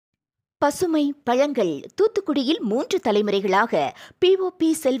பசுமை பழங்கள் தூத்துக்குடியில் 3 தலைமுறைகளாக POP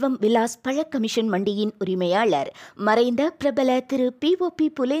செல்வம் விலாஸ் பழ கமிஷன் மண்டியின் உரிமையாளர் மறைந்த பிரபல திரு POP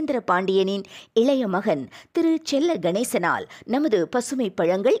புலேந்திர பாண்டியனின் இளைய மகன் திரு செல்ல கணேசனால் நமது பசுமை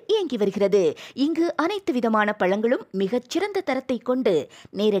பழங்கள் இயங்கி வருகிறது. இங்கு அனைத்து விதமான பழங்களும் மிகச்சிறந்த தரத்தை கொண்டு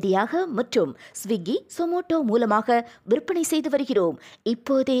நேரடியாக மற்றும் swiggy, zomato மூலமாக விற்பனை செய்து வருகிறோம்.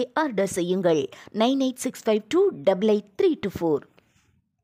 இப்போதே ஆர்டர் செய்யுங்கள் 9865288324.